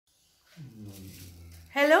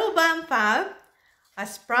Hello BAMFAM!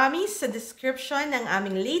 As promised sa description ng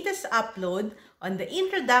aming latest upload on the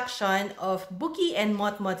introduction of Boogie and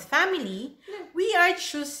Motmot family, we are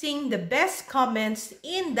choosing the best comments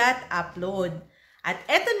in that upload. At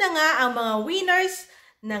eto na nga ang mga winners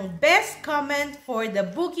ng best comment for the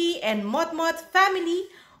Boogie and Motmot family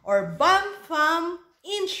or BAMFAM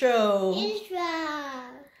intro.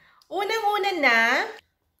 Unang-una na,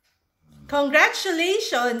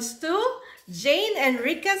 congratulations to Jane and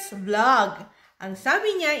Rhejz vlog. Ang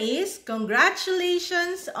sabi niya is,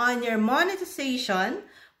 congratulations on your monetization,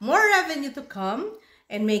 more revenue to come,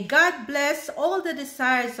 and may God bless all the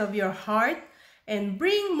desires of your heart and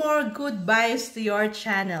bring more good vibes to your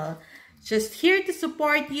channel. Just here to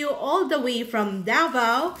support you all the way from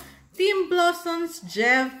Davao, Team Blossoms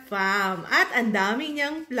Jeff Fam. At ang dami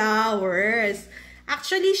niyang flowers.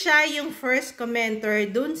 Actually, siya yung first commenter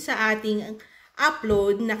dun sa ating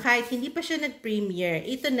upload na kahit hindi pa siya nag-premiere,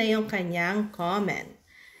 ito na yung kanyang comment.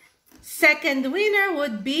 Second winner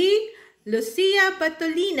would be Lucia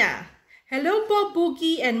Patolina. Hello po,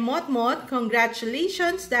 Boogie and Motmot.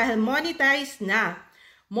 Congratulations dahil monetized na.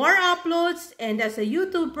 More uploads, and as a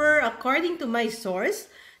YouTuber, according to my source,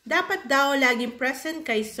 dapat daw laging present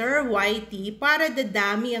kay Sir YT para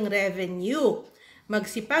dadami ang revenue.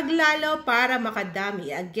 Magsipag lalo para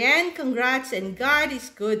makadami. Again, congrats and God is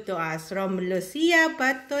good to us. From Lucia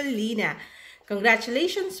Patolina.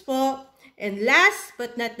 Congratulations po. And last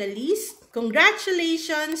but not the least,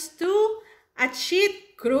 congratulations to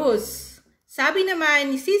Achit Cruz. Sabi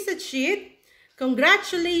naman ni Sis Achit,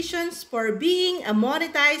 congratulations for being a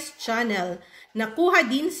monetized channel. Nakuha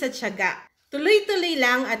din sa tiyaga. Tuloy-tuloy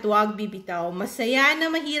lang at huwag bibitaw. Masaya na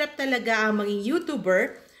mahirap talaga ang maging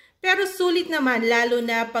YouTuber, pero sulit naman lalo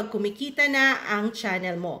na pag kumikita na ang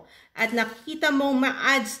channel mo. At nakikita mong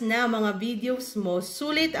ma-ads na mga videos mo,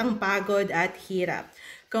 sulit ang pagod at hirap.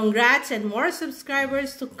 Congrats and more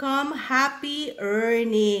subscribers to come. Happy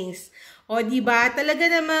earnings! O diba, talaga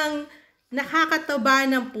namang nakakataba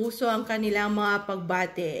ng puso ang kanilang mga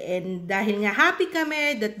pagbate. And dahil nga happy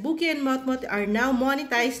kami that Boogie and Motmot are now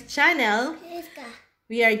monetized channel,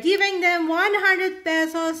 we are giving them 100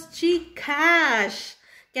 pesos Gcash.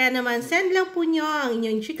 Kaya naman, send lang po nyo ang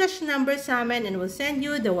inyong Gcash number sa amin and we'll send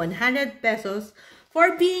you the 100 pesos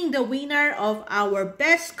for being the winner of our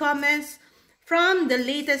best comments from the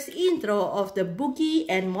latest intro of the Boogie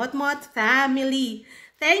and Motmot family.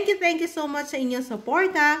 Thank you so much sa inyong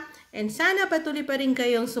suporta and sana patuloy pa rin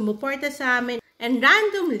kayong sumuporta sa amin. And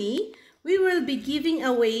randomly, we will be giving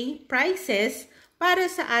away prizes para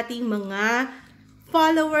sa ating mga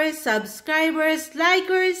followers, subscribers,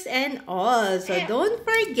 likers, and all. So don't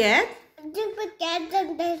forget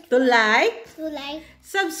to like,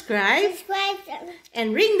 subscribe,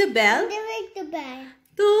 and ring the bell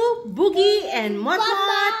to Boogie and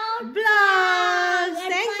Motmot Vlogs.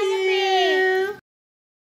 Thank you!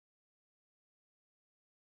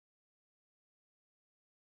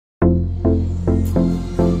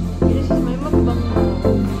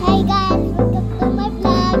 Hi guys, welcome to my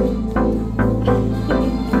vlog.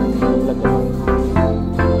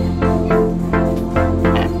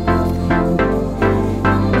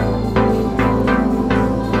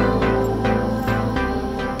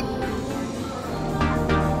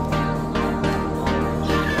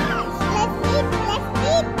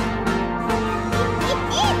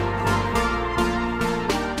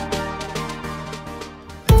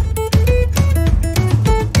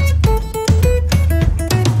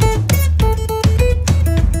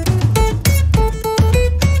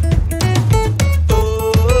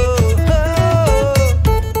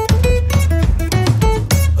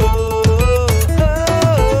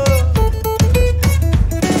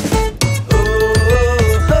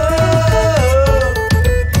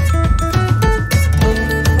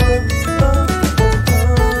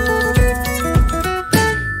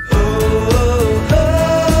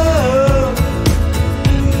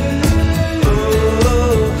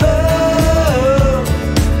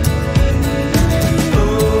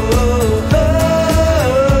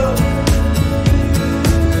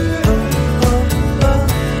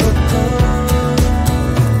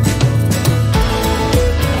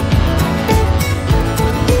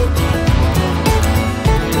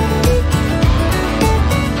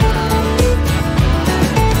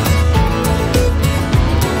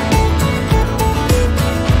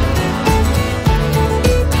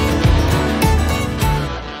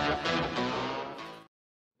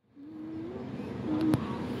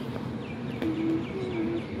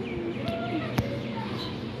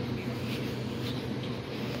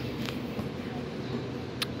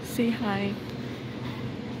 Say hi.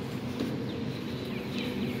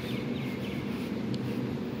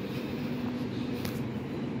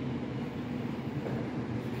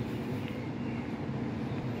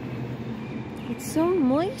 So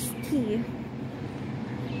moisty.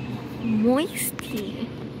 Moisty.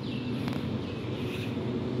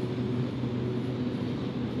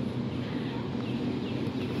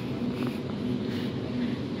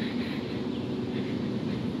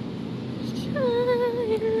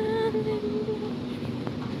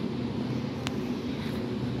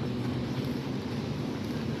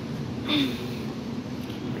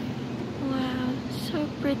 Wow, so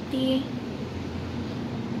pretty.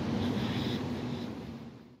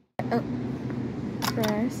 Oh,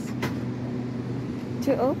 press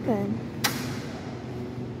to open.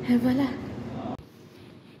 Eh, voila.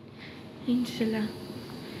 Yun sila.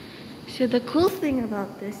 So the cool thing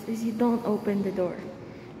about this is you don't open the door.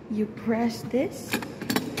 You press this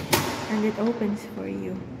and it opens for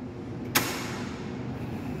you.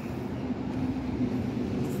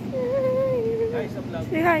 Guys, a vlog.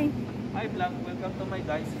 Say hi. Hi vlog, welcome to my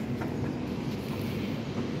guys.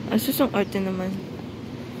 Asus ang arte naman.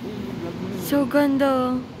 Vlog mo. So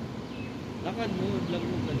ganda. Lakad mo, vlog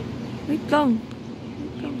mo. Wait lang.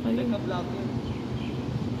 Wait lang kayo. Like a vlog mo.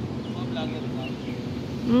 Mga vlogger ka.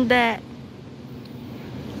 Hindi.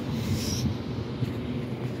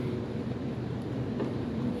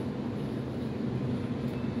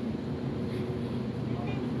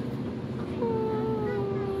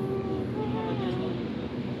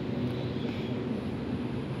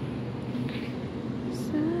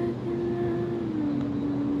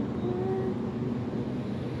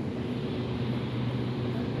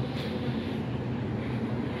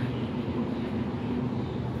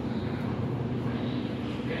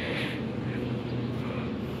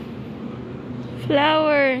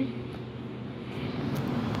 Flower.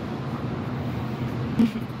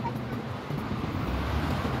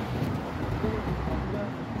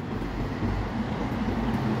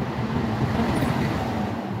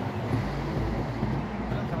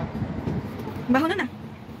 Baho na na.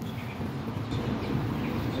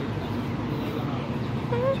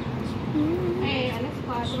 Hey, alas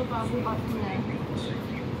 4 pa bukas na.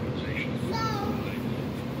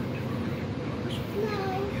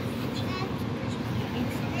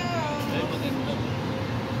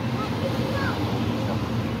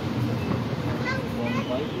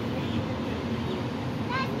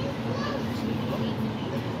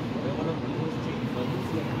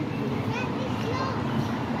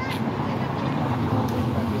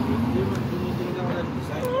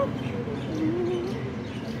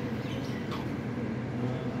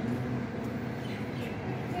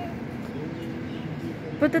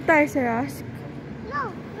 Punta tayo sa Rusk.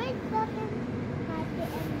 No, wait, Papa.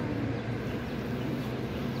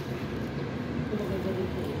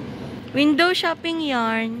 Window shopping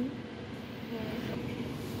yarn.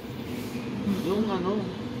 Yung ano?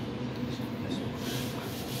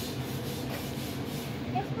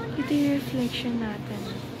 Ito yung reflection natin.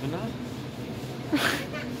 Ano?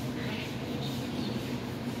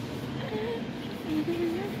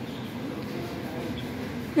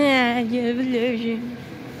 Yeah, evolution.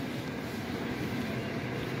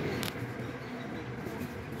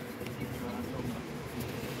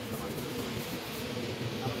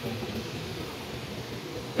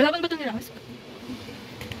 Wala bang bato ni Rusk?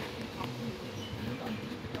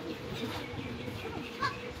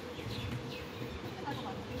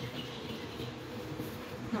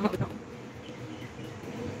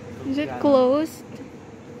 Is it closed?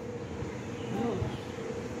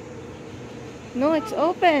 No, it's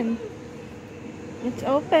open. It's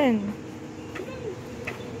open.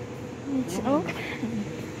 It's open.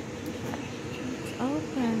 It's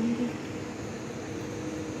open.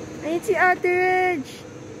 Ayun si Ate Rhejz.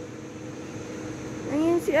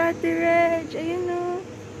 Ayun si Ate Rhejz. Ayun o.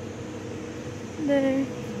 There.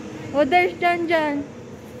 Oh, there's John. Doon.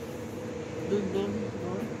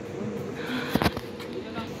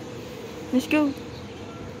 Let's go.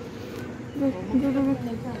 Go.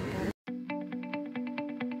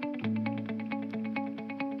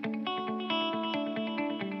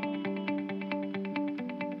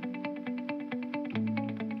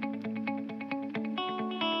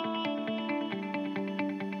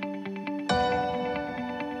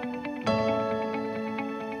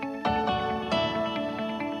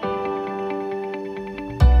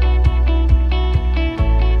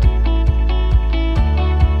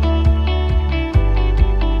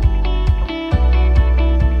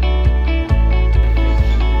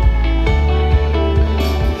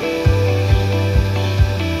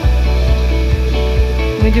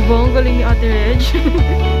 Medyo bong galing ni Ate Rhejz.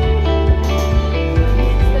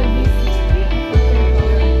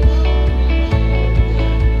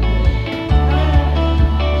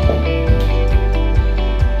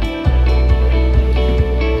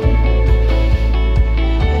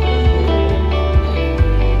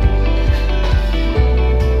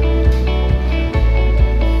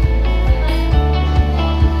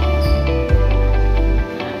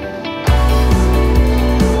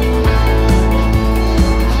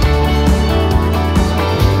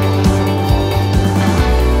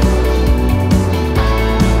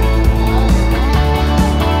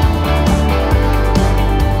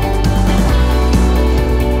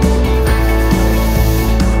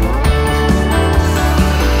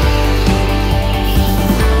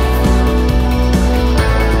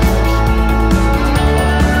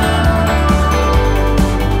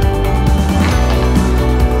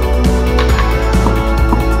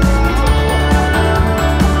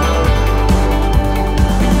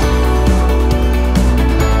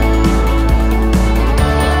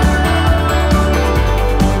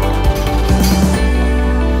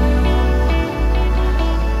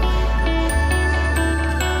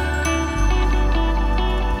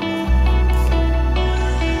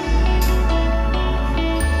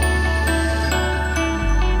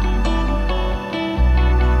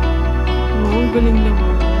 galing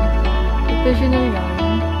naman. Professional yan.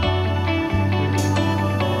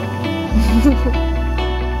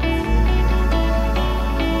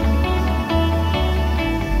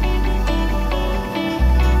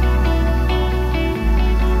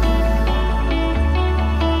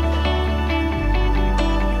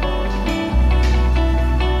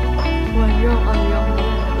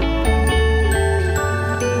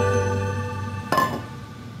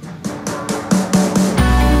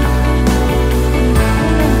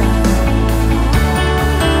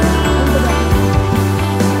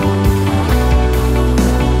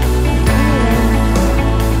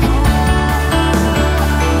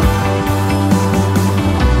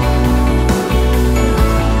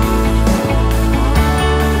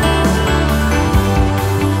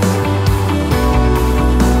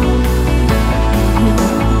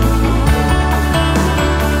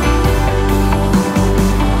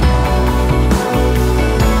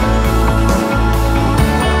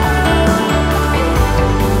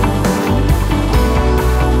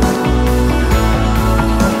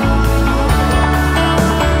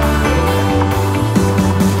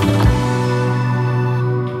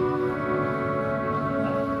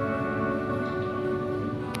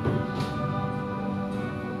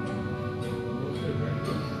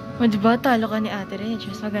 O, diba? Talo ka ni Ate Rhejz.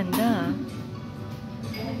 Mas maganda.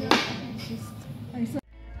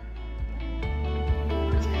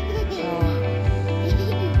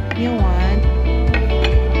 You want?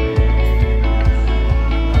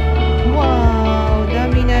 Wow!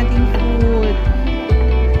 Dami nating food.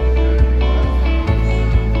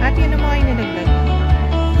 At yun ang mga inalaglag.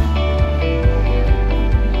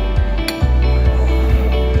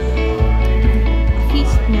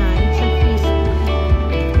 Feast na. It's a feast.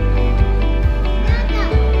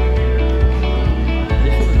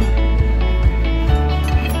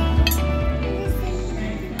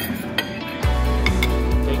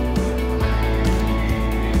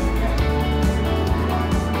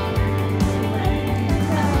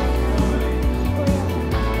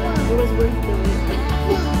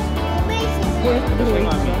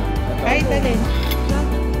 Kahit alin.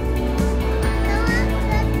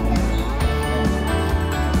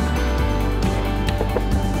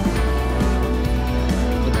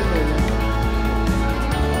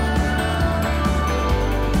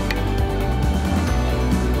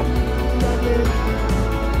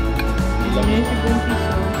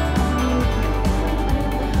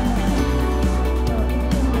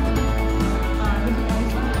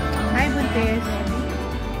 Hi, Buntes.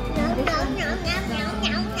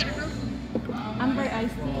 Amber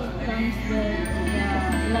iced tea comes with the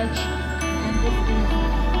lychee, and this is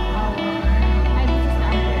our this is the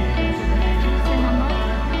amber. This is the lychee cinnamon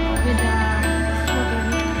with the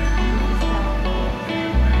strawberry.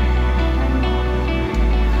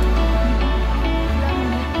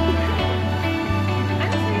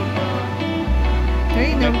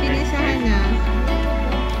 Ay, nang pinisahan na.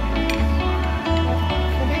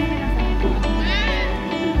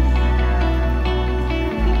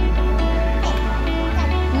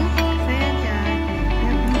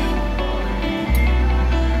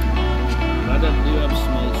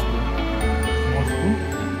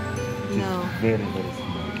 Very, very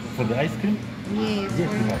small. For the ice cream? Yes.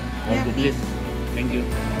 Yes, you have. Yeah, Okay, please. Thank you.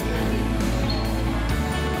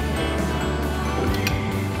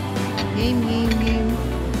 Game, game, game.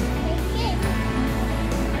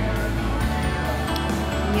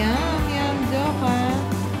 Yum, yum, Joka.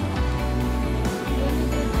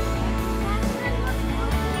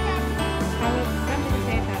 Come to the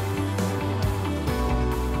setup.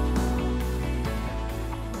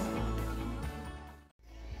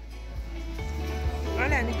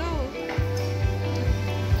 Alan, go.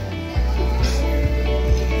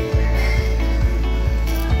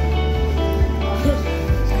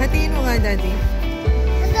 Hatiin mo nga, Daddy.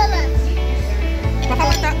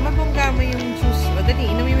 Baka mabungga mo yung juice. O, dali,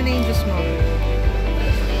 inumin mo na yung juice mo.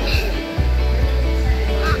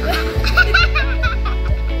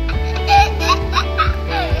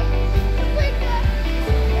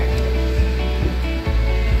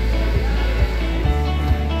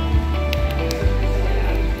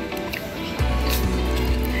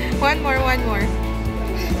 One more, one more.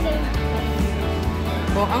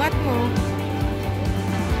 O, angat mo.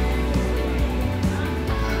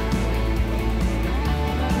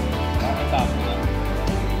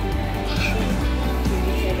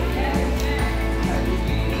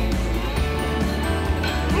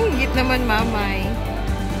 Hingit naman, mamay.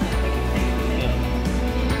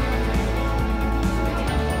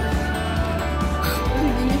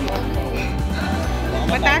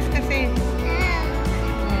 Mataas kasi.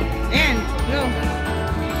 And, go.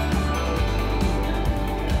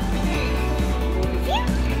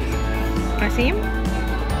 Maasim?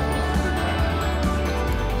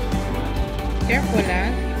 Careful,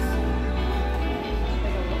 ah.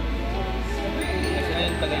 Kasi na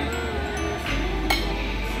yung tagal.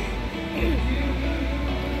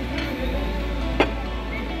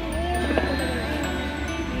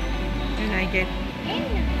 You like it?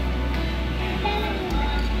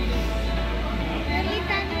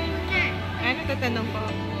 Ano tatanong ko?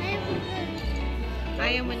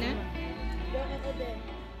 Ayaw mo na?